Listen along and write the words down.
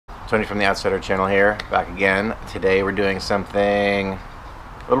Tony from the Outsider channel here, back again. Today we're doing something a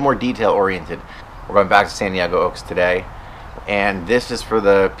little more detail oriented. We're going back to Santiago Oaks today, and this is for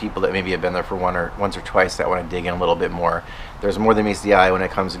the people that maybe have been there for once or twice that want to dig in a little bit more. There's more than meets the eye when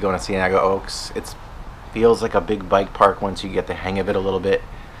it comes to going to Santiago Oaks. It feels like a big bike park once you get the hang of it a little bit.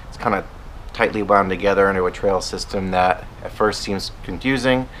 It's kind of tightly wound together into a trail system that at first seems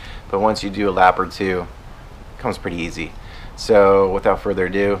confusing, but once you do a lap or two, it comes pretty easy. So without further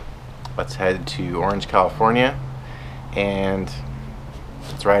ado, let's head to Orange, California, and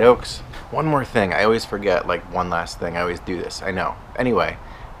let's ride Oaks. One more thing, I always forget, like one last thing, I always do this, I know. Anyway,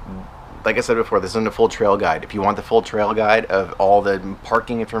 like I said before, this isn't a full trail guide. If you want the full trail guide of all the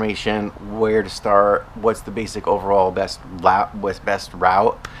parking information, where to start, what's the basic overall best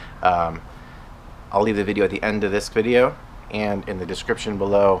route, I'll leave the video at the end of this video, and in the description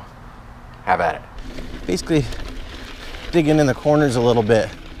below, have at it. Basically, digging in the corners a little bit.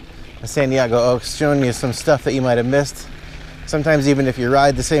 Santiago Oaks, showing you some stuff that you might have missed. Sometimes even if you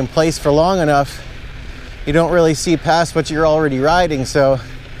ride the same place for long enough, you don't really see past what you're already riding. So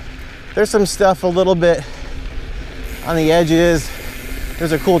there's some stuff a little bit on the edges.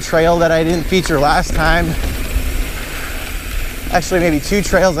 There's a cool trail that I didn't feature last time. Actually, maybe two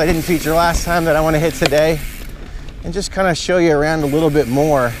trails I didn't feature last time that I want to hit today, and just kind of show you around a little bit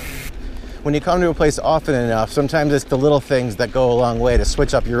more. When you come to a place often enough, sometimes it's the little things that go a long way to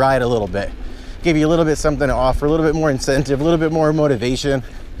switch up your ride a little bit. Give you a little bit something to offer, a little bit more incentive, a little bit more motivation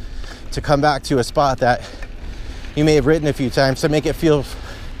to come back to a spot that you may have ridden a few times, to make it feel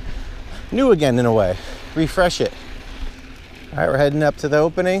new again in a way. Refresh it. All right, we're heading up to the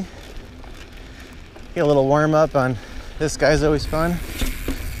opening. Get a little warm up on this guy's always fun.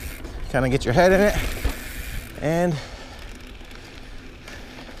 Kind of get your head in it and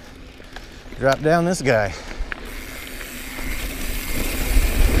drop down this guy.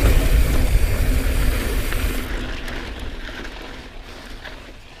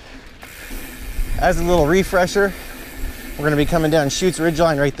 As a little refresher, we're going to be coming down Chutes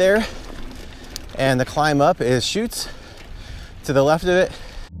Ridgeline right there, and the climb up is Chutes to the left of it.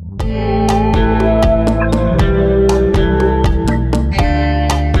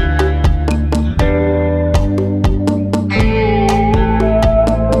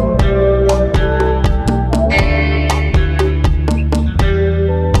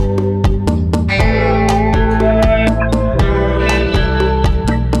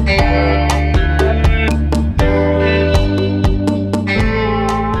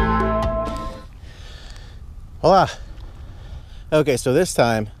 Voila. Okay, so this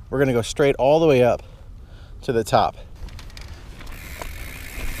time we're gonna go straight all the way up to the top.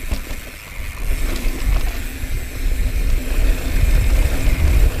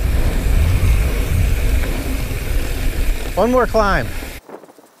 One more climb.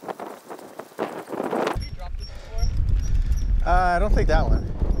 I don't think that one.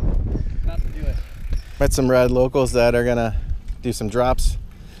 Not to do it. Met some rad locals that are gonna do some drops.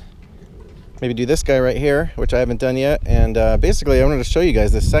 Maybe do this guy right here, which I haven't done yet. And basically I wanted to show you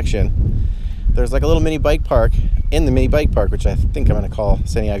guys this section. There's like a little mini bike park in the mini bike park, which I think I'm gonna call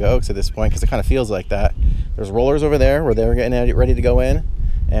Santiago Oaks at this point, because it kind of feels like that. There's rollers over there where they're getting ready to go in,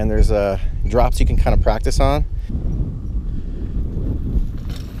 and there's drops you can kind of practice on.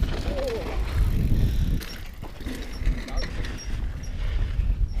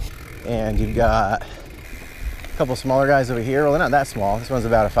 And you've got a couple smaller guys over here. Well, they're not that small. This one's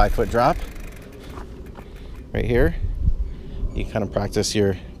about a 5-foot drop. Right here, you kind of practice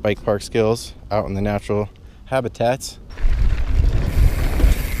your bike park skills out in the natural habitats.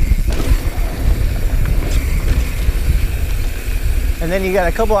 And then you got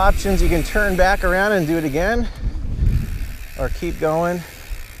a couple options. You can turn back around and do it again, or keep going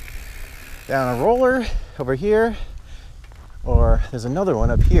down a roller over here, or there's another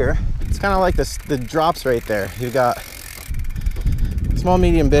one up here. It's kind of like this, the drops right there. You've got small,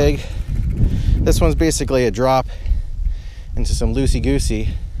 medium, big. This one's basically a drop into some loosey-goosey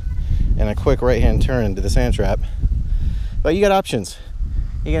and a quick right-hand turn into the sand trap. But you got options.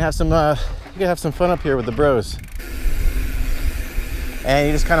 You can have some fun up here with the bros. And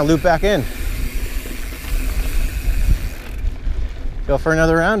you just kind of loop back in. Go for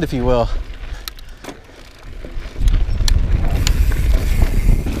another round, if you will.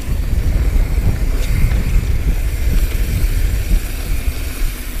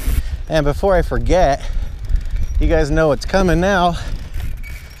 And before I forget, you guys know what's coming now.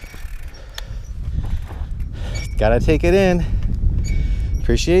 Gotta take it in.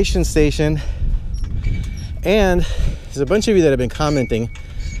 Appreciation station. And there's a bunch of you that have been commenting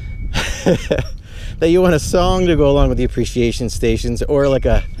that you want a song to go along with the appreciation stations, or like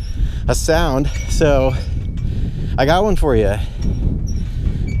a a sound, so I got one for you.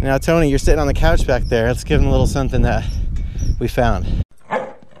 Now, Tony, you're sitting on the couch back there. Let's give him a little something that we found.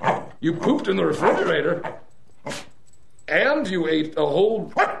 You pooped in the refrigerator? And you ate a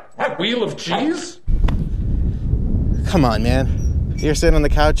whole wheel of cheese? Come on, man. You're sitting on the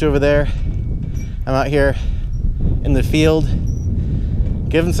couch over there. I'm out here in the field.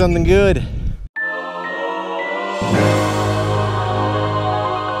 Give him something good.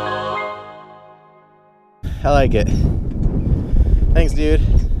 I like it. Thanks, dude.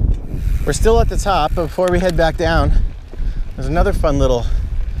 We're still at the top, but before we head back down, there's another fun little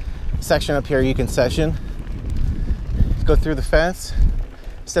section up here you can session. Go through the fence.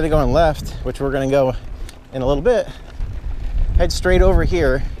 Instead of going left, which we're gonna go in a little bit, head straight over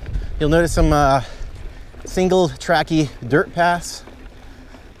here. You'll notice some single tracky dirt paths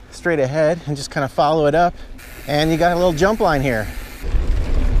straight ahead, and just kind of follow it up. And you got a little jump line here.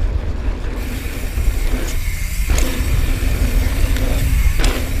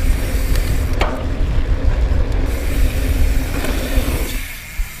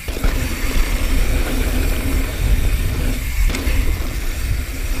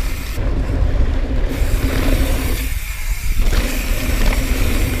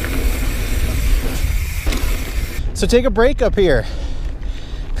 So take a break up here.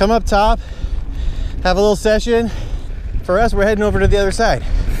 Come up top, have a little session. For us, we're heading over to the other side.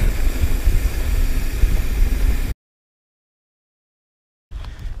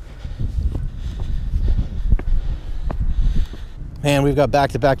 Man, we've got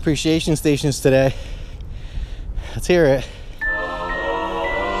back-to-back appreciation stations today. Let's hear it.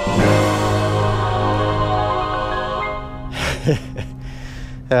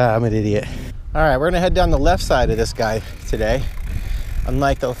 I'm an idiot. All right, we're gonna head down the left side of this guy today.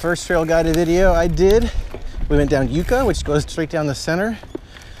 Unlike the first trail guided video I did, we went down Yucca, which goes straight down the center.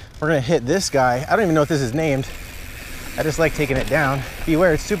 We're gonna hit this guy. I don't even know if this is named. I just like taking it down.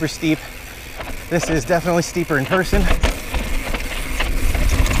 Beware, it's super steep. This is definitely steeper in person.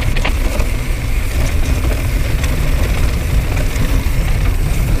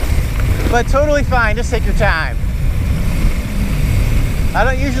 But totally fine, just take your time. I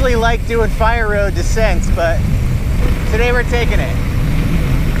don't usually like doing fire road descents, but today we're taking it.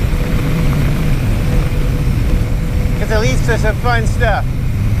 Because it leads to some fun stuff.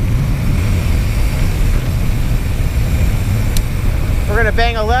 We're gonna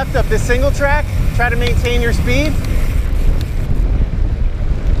bang a left up this single track, try to maintain your speed.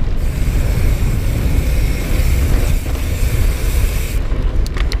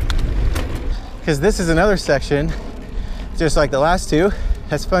 Because this is another section, just like the last two.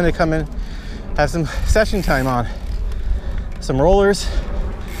 It's fun to come in, have some session time on. Some rollers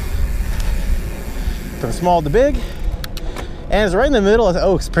from small to big. And it's right in the middle of the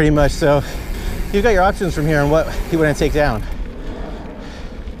Oaks pretty much, so you've got your options from here on what you want to take down.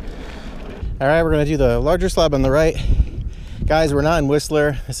 All right, we're gonna do the larger slab on the right. Guys, we're not in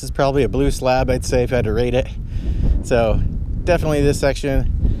Whistler. This is probably a blue slab, I'd say, if I had to rate it. So definitely this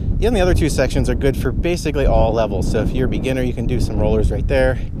section. And the other two sections are good for basically all levels. So if you're a beginner, you can do some rollers right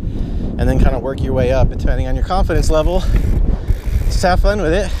there and then kind of work your way up depending on your confidence level. Just have fun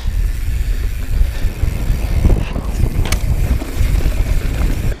with it.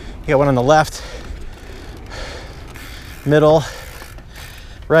 You got one on the left, middle,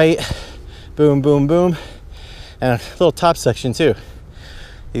 right, boom, boom, boom, and a little top section too.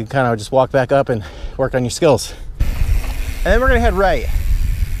 You can kind of just walk back up and work on your skills. And then we're gonna head right.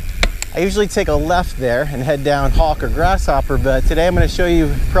 I usually take a left there and head down Hawk or Grasshopper, but today I'm going to show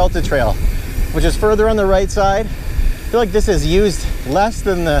you Peralta Trail, which is further on the right side. I feel like this is used less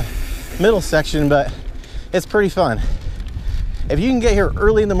than the middle section, but it's pretty fun. If you can get here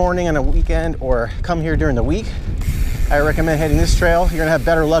early in the morning on a weekend or come here during the week, I recommend heading this trail. You're going to have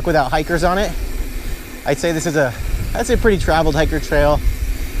better luck without hikers on it. I'd say this is a pretty traveled hiker trail.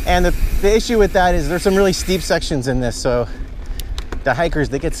 And the issue with that is there's some really steep sections in this, so the hikers,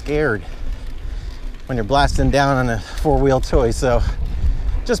 they get scared when you're blasting down on a four-wheel toy, so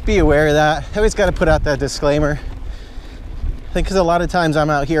just be aware of that. I always got to put out that disclaimer. I think because a lot of times I'm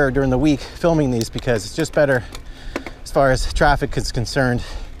out here during the week filming these because it's just better as far as traffic is concerned,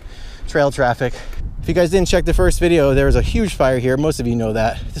 trail traffic. If you guys didn't check the first video, there was a huge fire here. Most of you know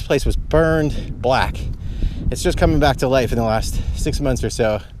that. This place was burned black. It's just coming back to life in the last 6 months or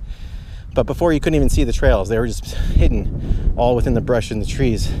so. But before, you couldn't even see the trails. They were just hidden all within the brush and the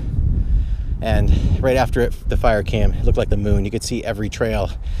trees. And right after the fire came, it looked like the moon. You could see every trail.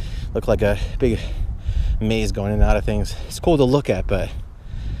 Looked like a big maze going in and out of things. It's cool to look at, but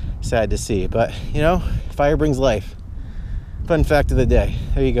sad to see. But, you know, fire brings life. Fun fact of the day.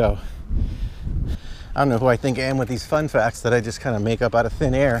 There you go. I don't know who I think I am with these fun facts that I just kind of make up out of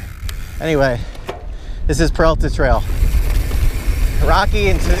thin air. Anyway, this is Peralta Trail. Rocky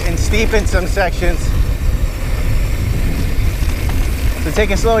and steep in some sections. So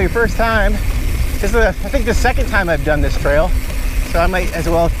take it slow your first time. This is, I think, the second time I've done this trail. So I might as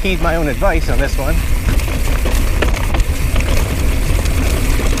well heed my own advice on this one.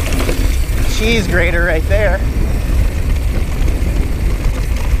 Cheese grater right there.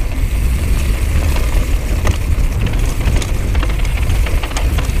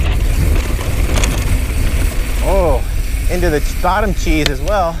 Oh, into the bottom cheese as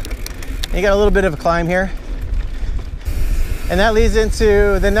well. You got a little bit of a climb here. And that leads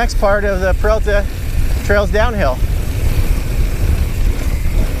into the next part of the Peralta Trails downhill.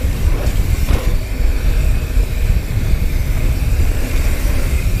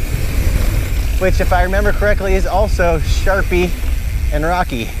 Which, if I remember correctly, is also sharpy and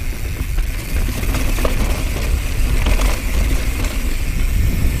rocky.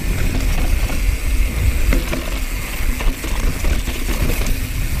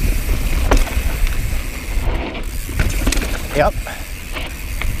 Yep.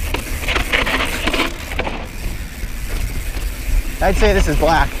 I'd say this is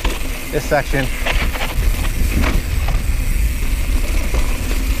black, this section.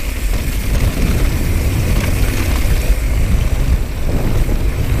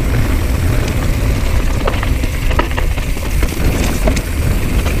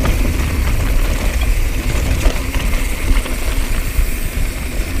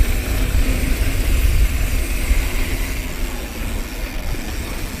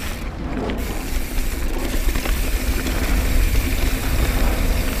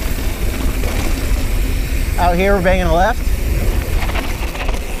 Out here we're banging a left,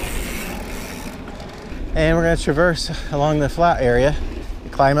 and we're going to traverse along the flat area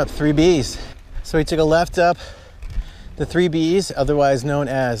and climb up 3Bs. So we took a left up the 3Bs, otherwise known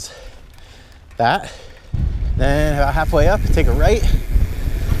as that. Then about halfway up, take a right.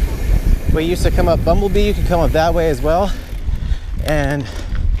 We used to come up Bumblebee, you can come up that way as well. And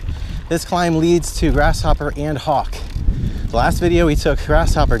this climb leads to Grasshopper and Hawk. The last video we took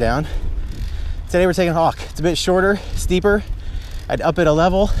Grasshopper down. Today we're taking Hawk. It's a bit shorter, steeper. I'd up it a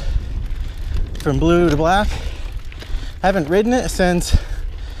level from blue to black. I haven't ridden it since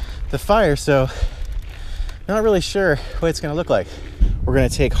the fire, so not really sure what it's gonna look like. We're gonna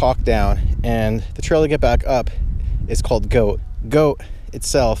take Hawk down, and the trail to get back up is called Goat. Goat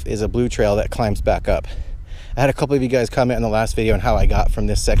itself is a blue trail that climbs back up. I had a couple of you guys comment in the last video on how I got from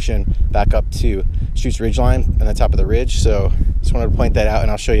this section back up to Chutes Ridgeline on the top of the ridge. So just wanted to point that out, and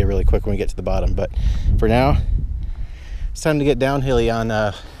I'll show you really quick when we get to the bottom. But for now, it's time to get downhilly on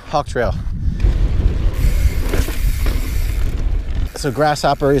Hawk Trail. So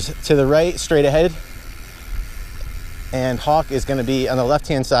Grasshopper is to the right, straight ahead. And Hawk is gonna be on the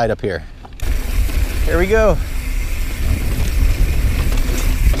left-hand side up here. Here we go.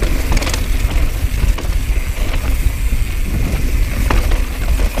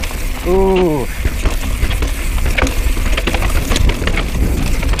 Ooh.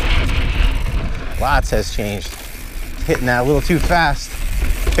 Lots has changed. Hitting that a little too fast.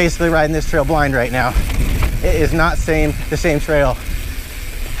 Basically riding this trail blind right now. It is not the same trail.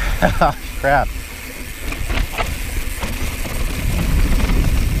 Crap.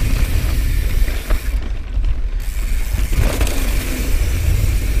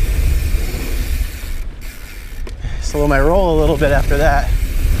 Slow my roll a little bit after that.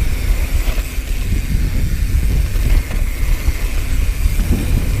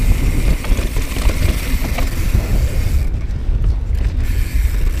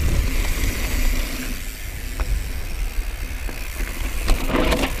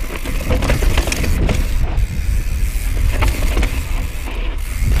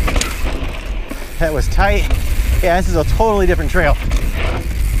 That was tight. Yeah, this is a totally different trail.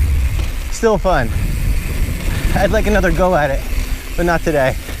 Still fun. I'd like another go at it, but not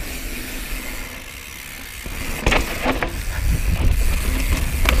today.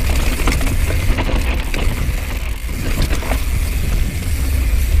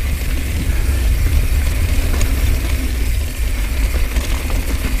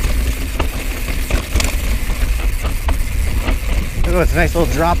 Oh, it's a nice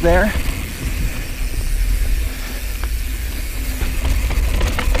little drop there.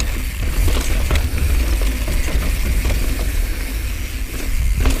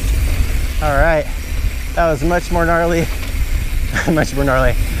 All right, that was much more gnarly. Much more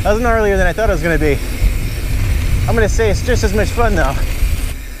gnarly. That was gnarlier than I thought it was gonna be. I'm gonna say it's just as much fun though.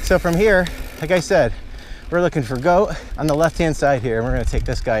 So from here, like I said, We're looking for goat on the left-hand side here, and we're gonna take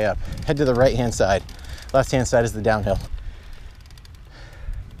this guy up. Head to the right-hand side. Left-hand side is the downhill.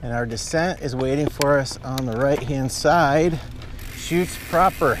 And our descent is waiting for us on the right-hand side. Chutes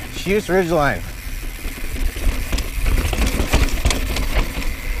proper, chutes ridgeline.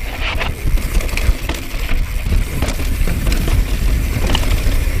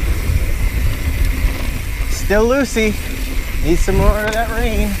 Still loosey. Need some more of that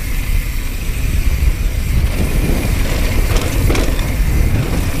rain.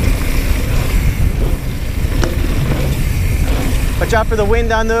 Watch out for the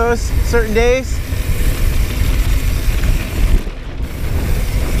wind on those certain days.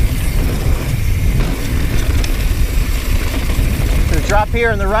 There's a drop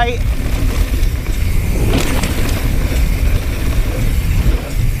here on the right.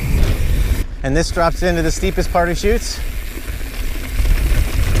 And this drops into the steepest part of chutes.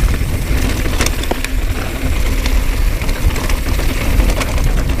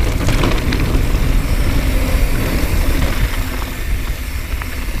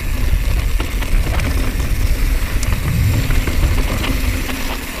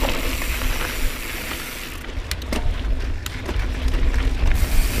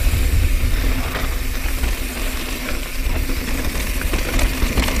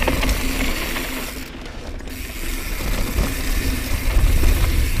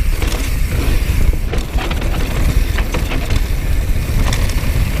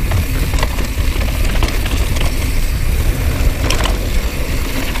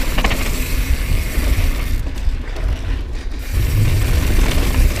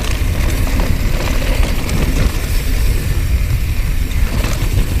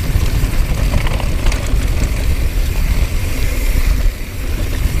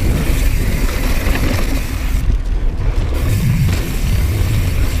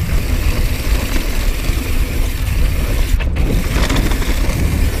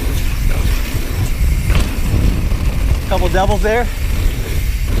 Couple doubles there.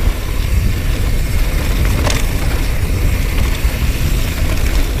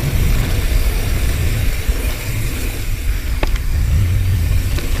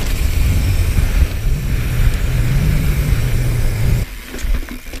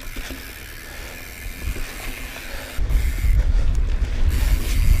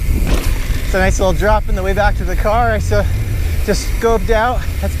 It's a nice little drop on the way back to the car. I just scoped out.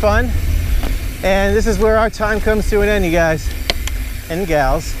 That's fun. And this is where our time comes to an end, you guys and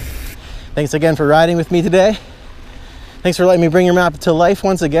gals. Thanks again for riding with me today. Thanks for letting me bring your map to life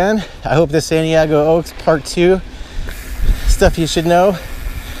once again. I hope this Santiago Oaks Part 2 stuff you should know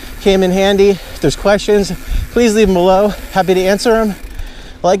came in handy. If there's questions, please leave them below. Happy to answer them.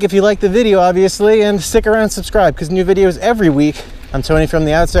 Like if you like the video, obviously, and stick around and subscribe because new videos every week. I'm Tony from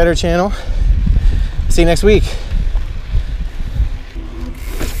the Outsider channel. See you next week.